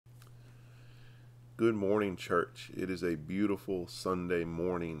Good morning, church. It is a beautiful Sunday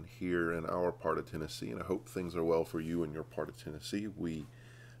morning here in our part of Tennessee, and I hope things are well for you in your part of Tennessee. We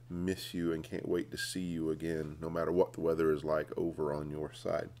miss you and can't wait to see you again, no matter what the weather is like over on your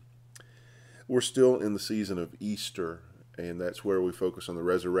side. We're still in the season of Easter, and that's where we focus on the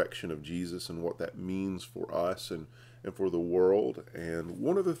resurrection of Jesus and what that means for us and for the world. And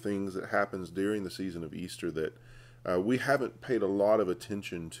one of the things that happens during the season of Easter that we haven't paid a lot of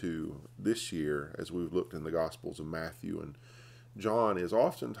attention to this year as we've looked in the Gospels of Matthew and John is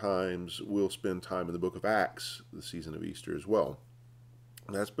oftentimes we'll spend time in the book of Acts, the season of Easter as well.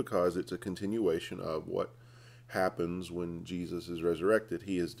 And that's because it's a continuation of what happens when Jesus is resurrected.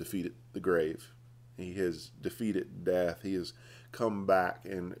 He has defeated the grave. He has defeated death. He has come back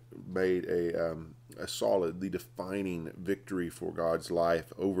and made a solid, the defining victory for God's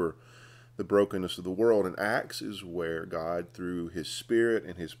life over the brokenness of the world. And Acts is where God, through his Spirit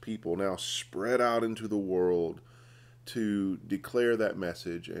and his people, now spread out into the world to declare that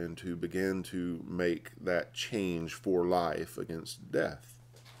message and to begin to make that change for life against death.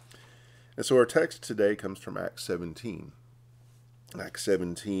 And so our text today comes from Acts 17. Acts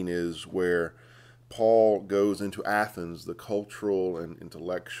 17 is where Paul goes into Athens, the cultural and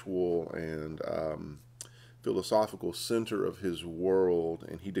intellectual and philosophical center of his world,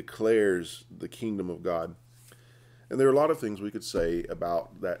 and he declares the kingdom of God. And there are a lot of things we could say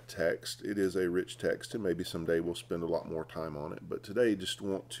about that text. It is a rich text, and maybe someday we'll spend a lot more time on it. But today, just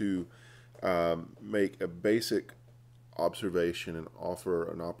want to make a basic observation and offer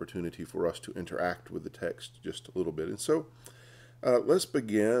an opportunity for us to interact with the text just a little bit. And so let's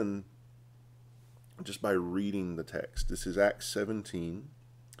begin just by reading the text. This is Acts 17.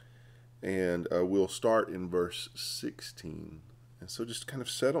 And we'll start in verse 16. And so just kind of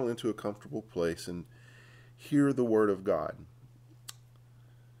settle into a comfortable place and hear the word of God.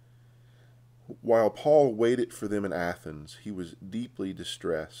 While Paul waited for them in Athens, he was deeply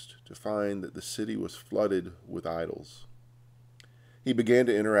distressed to find that the city was flooded with idols. He began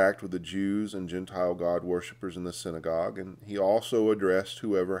to interact with the Jews and Gentile God worshippers in the synagogue, and he also addressed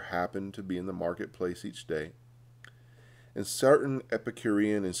whoever happened to be in the marketplace each day. And certain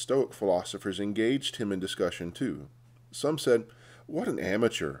Epicurean and Stoic philosophers engaged him in discussion too. Some said, "What an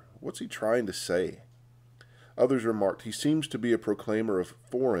amateur! What's he trying to say?" Others remarked, "He seems to be a proclaimer of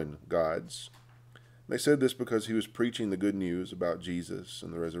foreign gods." They said this because he was preaching the good news about Jesus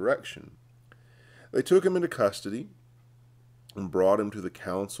and the resurrection. They took him into custody and brought him to the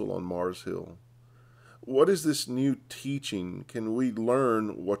council on Mars Hill. "What is this new teaching? Can we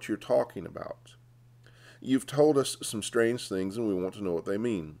learn what you're talking about? You've told us some strange things, and we want to know what they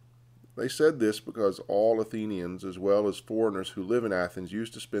mean." They said this because all Athenians, as well as foreigners who live in Athens,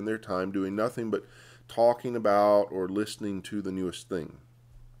 used to spend their time doing nothing but talking about or listening to the newest thing.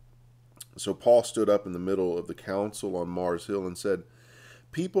 So Paul stood up in the middle of the council on Mars Hill and said,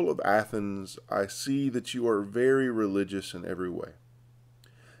 "People of Athens, I see that you are very religious in every way.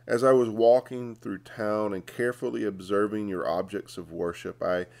 As I was walking through town and carefully observing your objects of worship,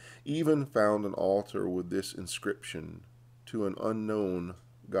 I even found an altar with this inscription, 'To an unknown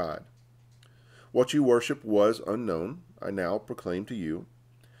God.' What you worship was unknown, I now proclaim to you.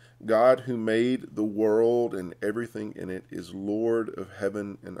 God who made the world and everything in it is Lord of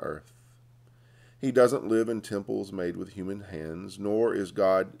heaven and earth. He doesn't live in temples made with human hands, nor is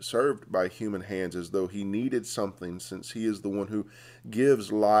God served by human hands as though he needed something, since he is the one who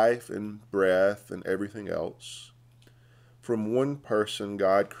gives life and breath and everything else. From one person,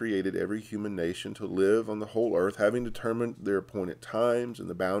 God created every human nation to live on the whole earth, having determined their appointed times and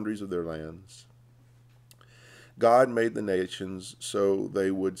the boundaries of their lands. God made the nations so they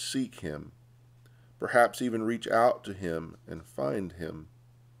would seek him, perhaps even reach out to him and find him.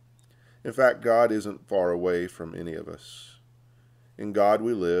 In fact, God isn't far away from any of us. In God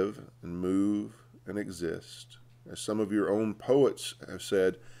we live and move and exist. As some of your own poets have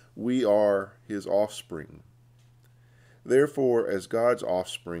said, we are his offspring. Therefore, as God's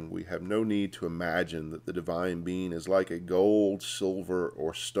offspring, we have no need to imagine that the divine being is like a gold, silver,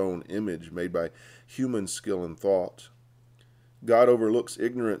 or stone image made by human skill and thought. God overlooks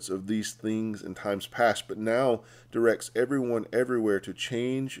ignorance of these things in times past, but now directs everyone everywhere to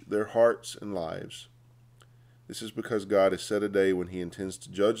change their hearts and lives. This is because God has set a day when he intends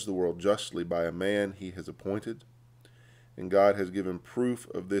to judge the world justly by a man he has appointed, and God has given proof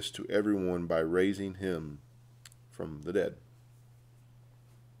of this to everyone by raising him from the dead."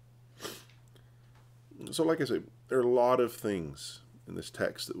 So like I said, there are a lot of things in this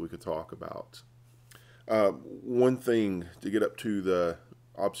text that we could talk about. One thing to get up to the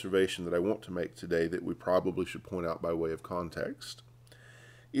observation that I want to make today that we probably should point out by way of context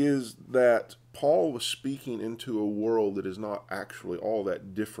is that Paul was speaking into a world that is not actually all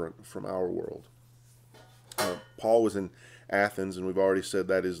that different from our world. Paul was in Athens, and we've already said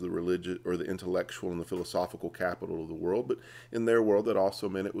that is the religious or the intellectual and the philosophical capital of the world. But in their world, that also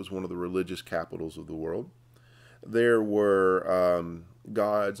meant it was one of the religious capitals of the world. There were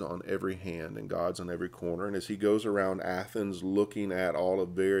gods on every hand and gods on every corner. And as he goes around Athens looking at all of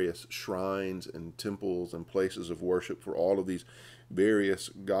various shrines and temples and places of worship for all of these various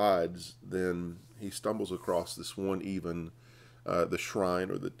gods, then he stumbles across this one, even the shrine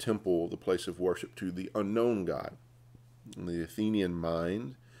or the temple, the place of worship to the unknown God. In the Athenian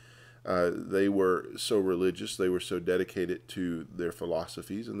mind, they were so religious, they were so dedicated to their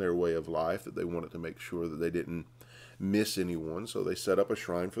philosophies and their way of life that they wanted to make sure that they didn't miss anyone. So they set up a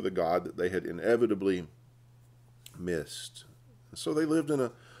shrine for the god that they had inevitably missed. So they lived in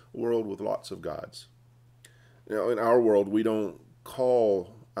a world with lots of gods. Now, in our world, we don't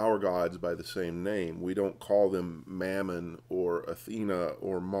call our gods by the same name. We don't call them Mammon or Athena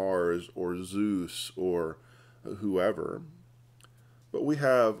or Mars or Zeus or whoever. But we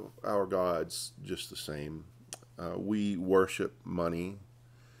have our gods just the same. We worship money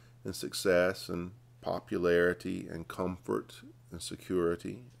and success and popularity and comfort and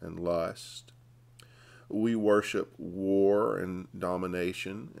security and lust. We worship war and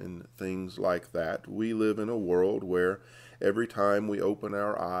domination and things like that. We live in a world where every time we open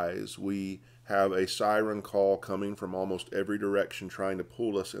our eyes, we have a siren call coming from almost every direction trying to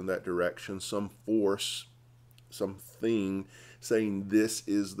pull us in that direction. Some force, something saying this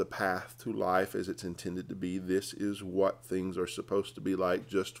is the path to life as it's intended to be. This is what things are supposed to be like.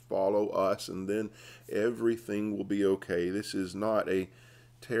 Just follow us and then everything will be okay. This is not a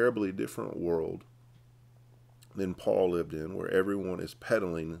terribly different world than Paul lived in, where everyone is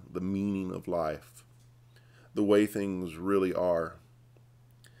peddling the meaning of life, the way things really are.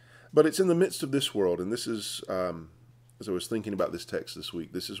 But it's in the midst of this world, and this is, as I was thinking about this text this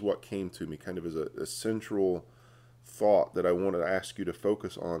week, this is what came to me kind of as a central thought that I wanted to ask you to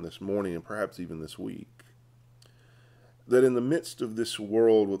focus on this morning and perhaps even this week. That in the midst of this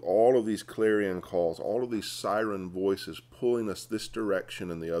world with all of these clarion calls, all of these siren voices pulling us this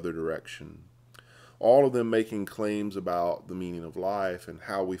direction and the other direction, all of them making claims about the meaning of life and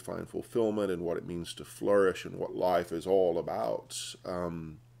how we find fulfillment and what it means to flourish and what life is all about,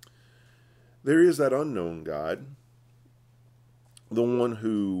 there is that unknown God, the one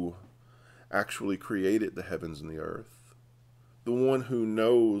who actually created the heavens and the earth, the one who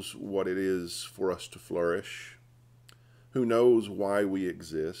knows what it is for us to flourish, who knows why we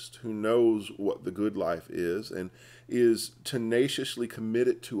exist, who knows what the good life is, and is tenaciously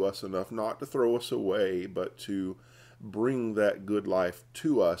committed to us enough not to throw us away, but to bring that good life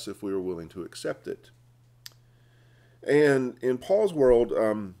to us if we are willing to accept it. And in Paul's world,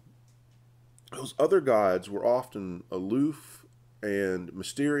 those other gods were often aloof and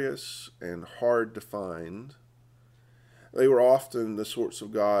mysterious and hard to find. They were often the sorts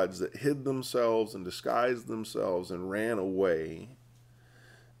of gods that hid themselves and disguised themselves and ran away.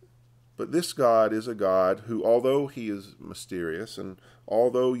 But this God is a God who, although he is mysterious and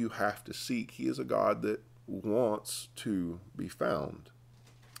although you have to seek, he is a God that wants to be found.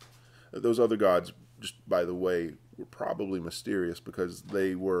 Those other gods, just by the way, were probably mysterious because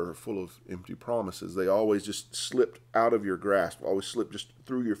they were full of empty promises. They always just slipped out of your grasp, always slipped just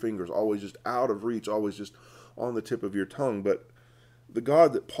through your fingers, always just out of reach, always just on the tip of your tongue. But the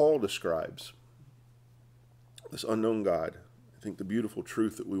God that Paul describes, this unknown God, I think the beautiful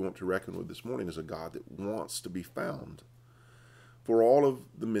truth that we want to reckon with this morning is a God that wants to be found. For all of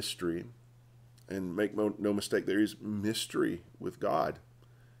the mystery, and make no mistake, there is mystery with God.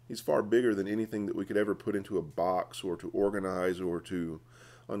 He's far bigger than anything that we could ever put into a box or to organize or to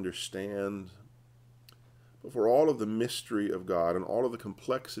understand. But for all of the mystery of God and all of the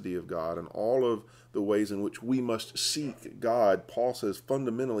complexity of God and all of the ways in which we must seek God, Paul says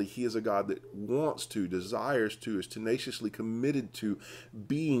fundamentally he is a God that wants to, desires to, is tenaciously committed to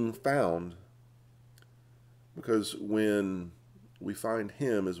being found. Because when we find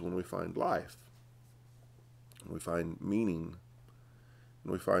him is when we find life, and we find meaning,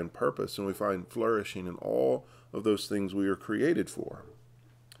 and we find purpose, and we find flourishing in all of those things we are created for.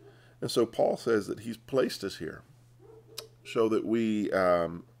 And so Paul says that he's placed us here so that we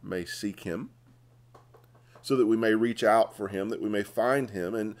may seek him, so that we may reach out for him, that we may find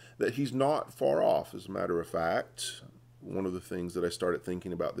him, and that he's not far off. As a matter of fact, one of the things that I started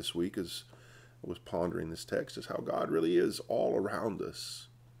thinking about this week as I was pondering this text is how God really is all around us.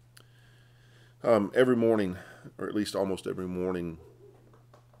 Every morning, or at least almost every morning,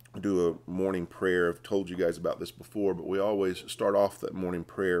 do a morning prayer. I've told you guys about this before, but we always start off that morning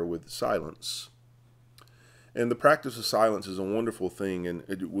prayer with silence. And the practice of silence is a wonderful thing. And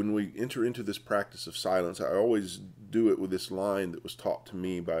when we enter into this practice of silence, I always do it with this line that was taught to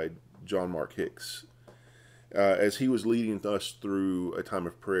me by John Mark Hicks. As he was leading us through a time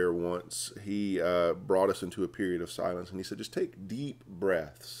of prayer once, he brought us into a period of silence. And he said, just take deep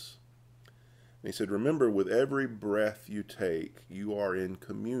breaths. And he said, remember, with every breath you take, you are in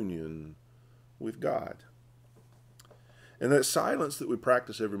communion with God. And that silence that we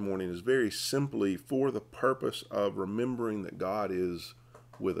practice every morning is very simply for the purpose of remembering that God is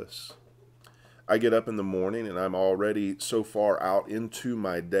with us. I get up in the morning and I'm already so far out into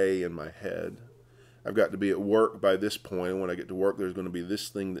my day in my head. I've got to be at work by this point, and when I get to work, there's going to be this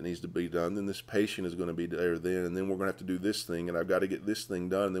thing that needs to be done. Then this patient is going to be there then, and then we're going to have to do this thing, and I've got to get this thing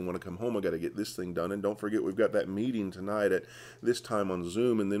done. And then when I come home, I've got to get this thing done. And don't forget, we've got that meeting tonight at this time on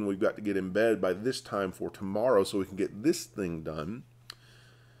Zoom, and then we've got to get in bed by this time for tomorrow so we can get this thing done.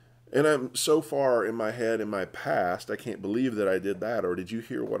 And I'm so far in my head in my past, I can't believe that I did that, or did you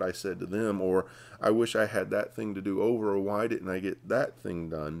hear what I said to them, or I wish I had that thing to do over, or why didn't I get that thing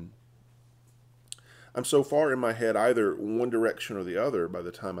done? I'm so far in my head, either one direction or the other, by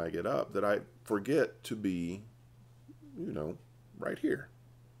the time I get up, that I forget to be, right here.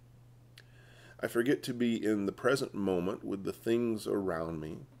 I forget to be in the present moment with the things around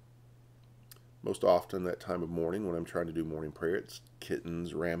me. Most often that time of morning when I'm trying to do morning prayer, it's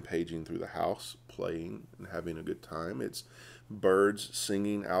kittens rampaging through the house, playing and having a good time. It's birds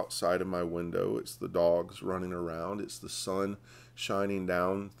singing outside of my window. It's the dogs running around. It's the sun shining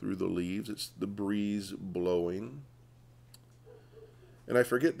down through the leaves. It's the breeze blowing. And I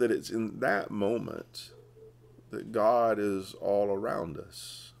forget that it's in that moment that God is all around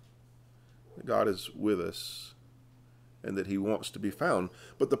us, that God is with us, and that he wants to be found.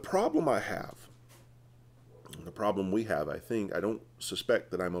 But the problem I have, the problem we have, I think, I don't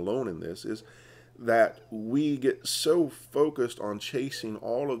suspect that I'm alone in this, is that we get so focused on chasing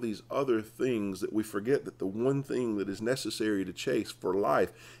all of these other things that we forget that the one thing that is necessary to chase for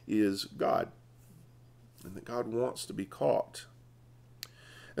life is God, and that God wants to be caught.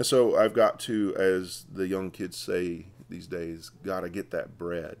 And so I've got to, as the young kids say these days, gotta get that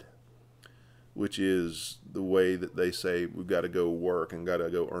bread, which is the way that they say we've got to go work and got to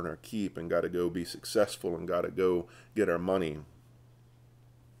go earn our keep and got to go be successful and got to go get our money.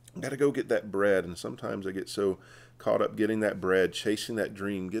 Got to go get that bread. And sometimes I get so caught up getting that bread, chasing that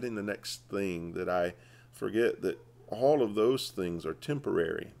dream, getting the next thing, that I forget that all of those things are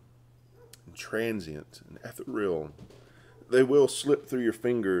temporary and transient and ethereal. They will slip through your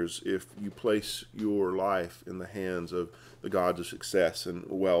fingers if you place your life in the hands of the gods of success and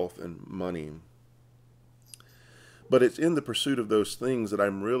wealth and money. But it's in the pursuit of those things that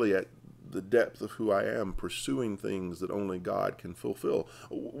I'm really at the depth of who I am, pursuing things that only God can fulfill.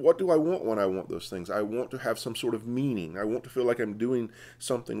 What do I want when I want those things? I want to have some sort of meaning. I want to feel like I'm doing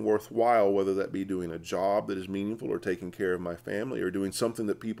something worthwhile, whether that be doing a job that is meaningful or taking care of my family or doing something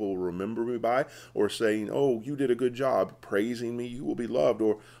that people will remember me by, or saying, oh, you did a good job, praising me, you will be loved,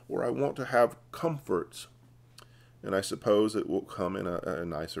 or I want to have comforts. And I suppose it will come in a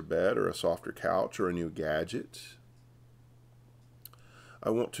nicer bed or a softer couch or a new gadget. I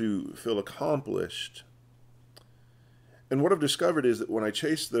want to feel accomplished. And what I've discovered is that when I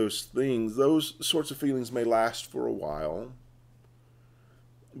chase those things, those sorts of feelings may last for a while,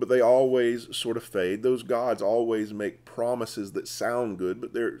 but they always sort of fade. Those gods always make promises that sound good,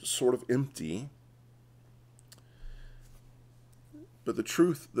 but they're sort of empty. But the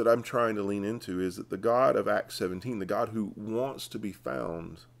truth that I'm trying to lean into is that the God of Acts 17, the God who wants to be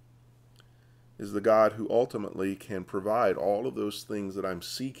found, is the God who ultimately can provide all of those things that I'm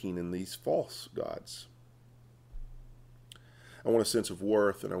seeking in these false gods. I want a sense of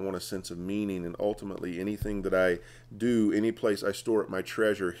worth, and I want a sense of meaning, and ultimately anything that I do, any place I store up my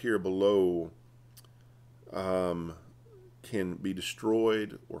treasure here below, can be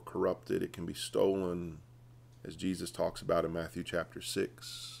destroyed or corrupted. It can be stolen, as Jesus talks about in Matthew chapter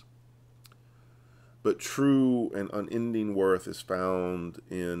 6. But true and unending worth is found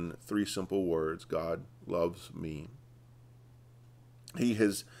in three simple words: God loves me. He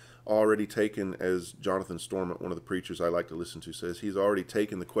has already taken, as Jonathan Stormont, one of the preachers I like to listen to, says, he's already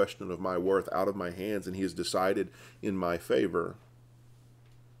taken the question of my worth out of my hands, and he has decided in my favor.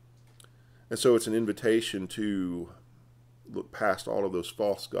 And so it's an invitation to look past all of those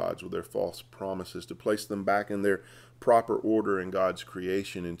false gods with their false promises, to place them back in their proper order in God's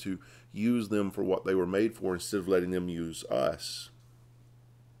creation, and to use them for what they were made for instead of letting them use us,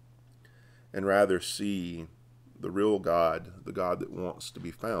 and rather see the real God, the God that wants to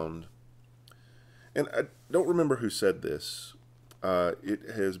be found. And I don't remember who said this. It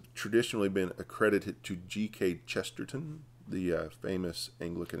has traditionally been accredited to G.K. Chesterton, the famous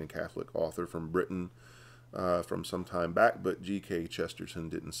Anglican and Catholic author from Britain from some time back, but G.K. Chesterton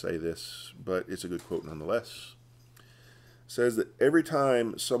didn't say this, but it's a good quote nonetheless. It says that every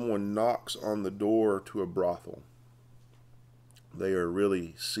time someone knocks on the door to a brothel, they are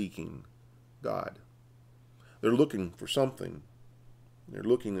really seeking God. They're looking for something. They're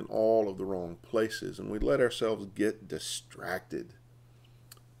looking in all of the wrong places, and we let ourselves get distracted.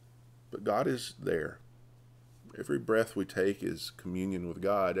 But God is there. Every breath we take is communion with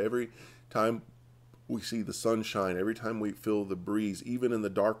God. Every time we see the sunshine, every time we feel the breeze, even in the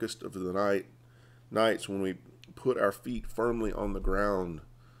darkest of the nights when we put our feet firmly on the ground,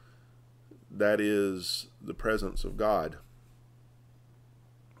 that is the presence of God.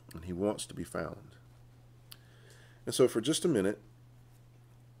 And He wants to be found. And so for just a minute,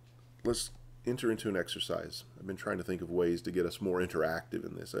 let's enter into an exercise. I've been trying to think of ways to get us more interactive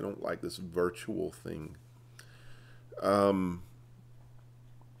in this. I don't like this virtual thing. I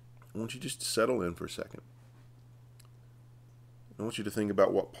want you just to settle in for a second. I want you to think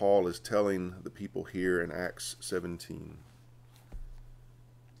about what Paul is telling the people here in Acts 17.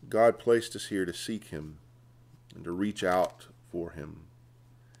 God placed us here to seek Him and to reach out for Him,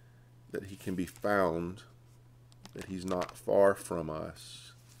 that He can be found, that He's not far from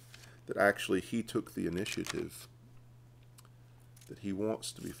us, that actually He took the initiative, that He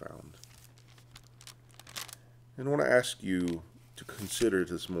wants to be found. And I want to ask you to consider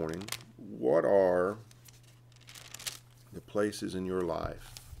this morning, what are the places in your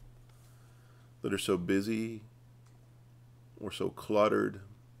life that are so busy or so cluttered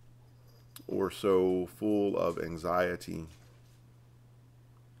or so full of anxiety?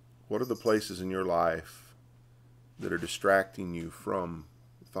 What are the places in your life that are distracting you from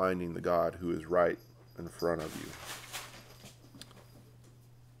finding the God who is right in front of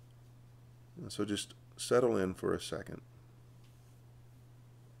you? And so just settle in for a second.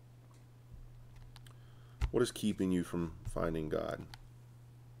 What is keeping you from finding God?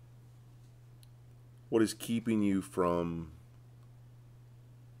 What is keeping you from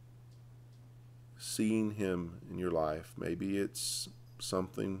seeing Him in your life? Maybe it's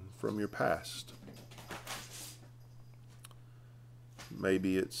something from your past.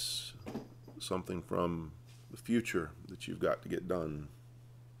 Maybe it's something from the future that you've got to get done.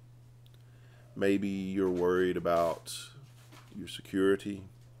 Maybe you're worried about your security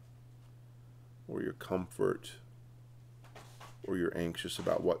or your comfort, or you're anxious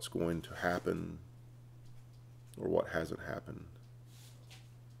about what's going to happen or what hasn't happened.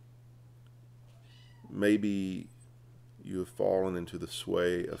 Maybe you have fallen into the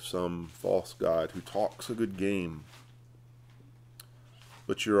sway of some false god who talks a good game,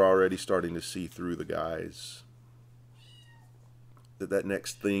 but you're already starting to see through the guise, that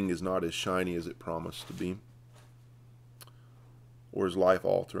next thing is not as shiny as it promised to be, or as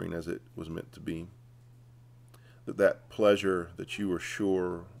life-altering as it was meant to be. That pleasure that you were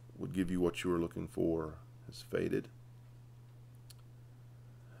sure would give you what you were looking for has faded.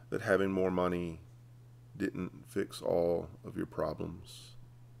 That having more money didn't fix all of your problems.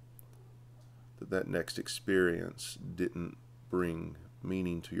 That next experience didn't bring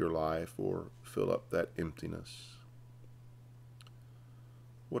meaning to your life or fill up that emptiness.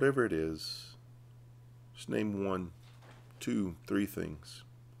 Whatever it is, just name 1, 2, 3 things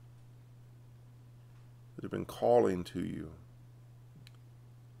that have been calling to you,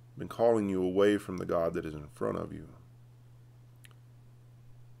 been calling you away from the God that is in front of you.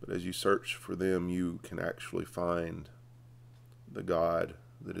 But as you search for them, you can actually find the God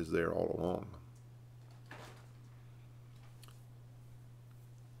that is there all along.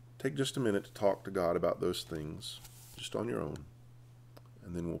 Take just a minute to talk to God about those things, just on your own,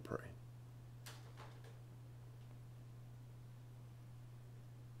 and then we'll pray.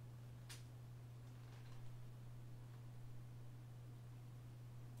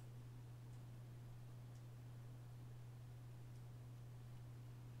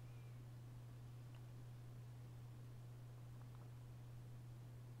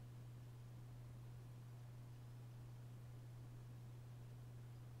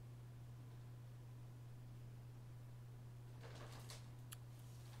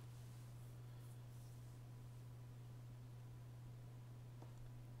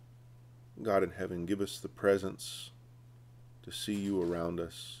 God in heaven, give us the presence to see you around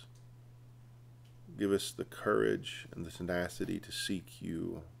us. Give us the courage and the tenacity to seek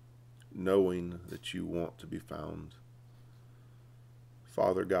you, knowing that you want to be found.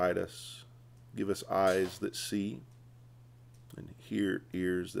 Father, guide us. Give us eyes that see, and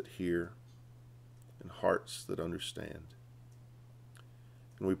ears that hear, and hearts that understand.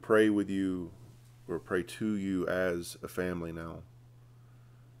 And we pray with you, or pray to you as a family now.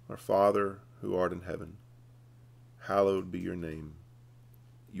 Our Father, who art in heaven, hallowed be your name.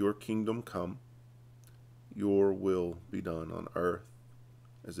 Your kingdom come, your will be done on earth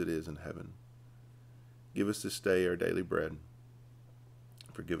as it is in heaven. Give us this day our daily bread.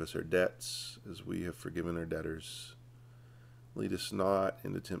 Forgive us our debts as we have forgiven our debtors. Lead us not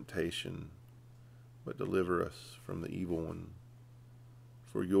into temptation, but deliver us from the evil one.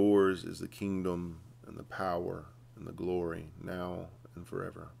 For yours is the kingdom and the power and the glory, now and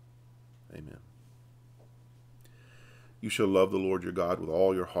forever. Amen. You shall love the Lord your God with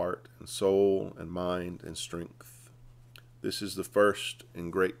all your heart and soul and mind and strength. This is the first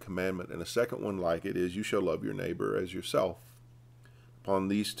and great commandment, and a second one like it is, you shall love your neighbor as yourself. Upon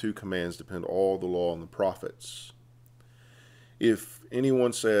these two commands depend all the law and the prophets. If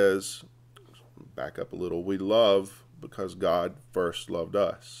anyone says, back up a little, we love because God first loved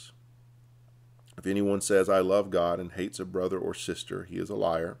us. If anyone says, I love God and hates a brother or sister, he is a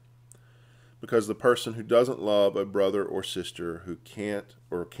liar. Because the person who doesn't love a brother or sister who can't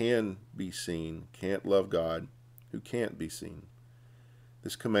or can be seen can't love God who can't be seen.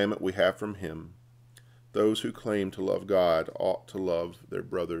 This commandment we have from him. Those who claim to love God ought to love their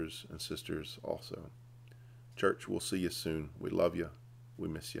brothers and sisters also. Church, we'll see you soon. We love you. We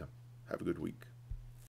miss you. Have a good week.